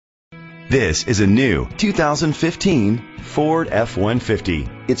This is a new 2015 Ford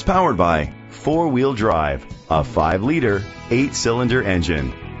F-150. It's powered by four-wheel drive, a 5-liter, 8-cylinder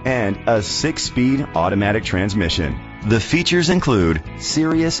engine, and a 6-speed automatic transmission. The features include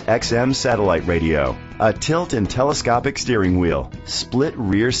Sirius XM satellite radio, a tilt and telescopic steering wheel, split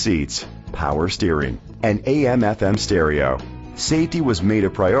rear seats, power steering, and AM/FM stereo. Safety was made a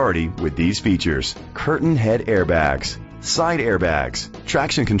priority with these features: curtain head airbags, side airbags,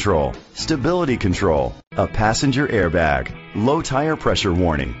 traction control, stability control, a passenger airbag, low tire pressure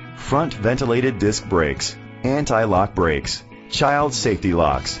warning, front ventilated disc brakes, anti-lock brakes, child safety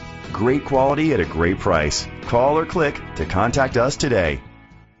locks. Great quality at a great price. Call or click to contact us today.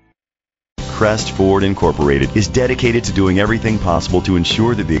 Crest Ford Incorporated is dedicated to doing everything possible to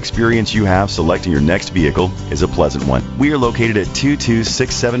ensure that the experience you have selecting your next vehicle is a pleasant one. We are located at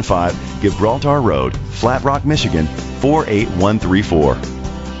 22675 Gibraltar Road, Flat Rock, Michigan 48134.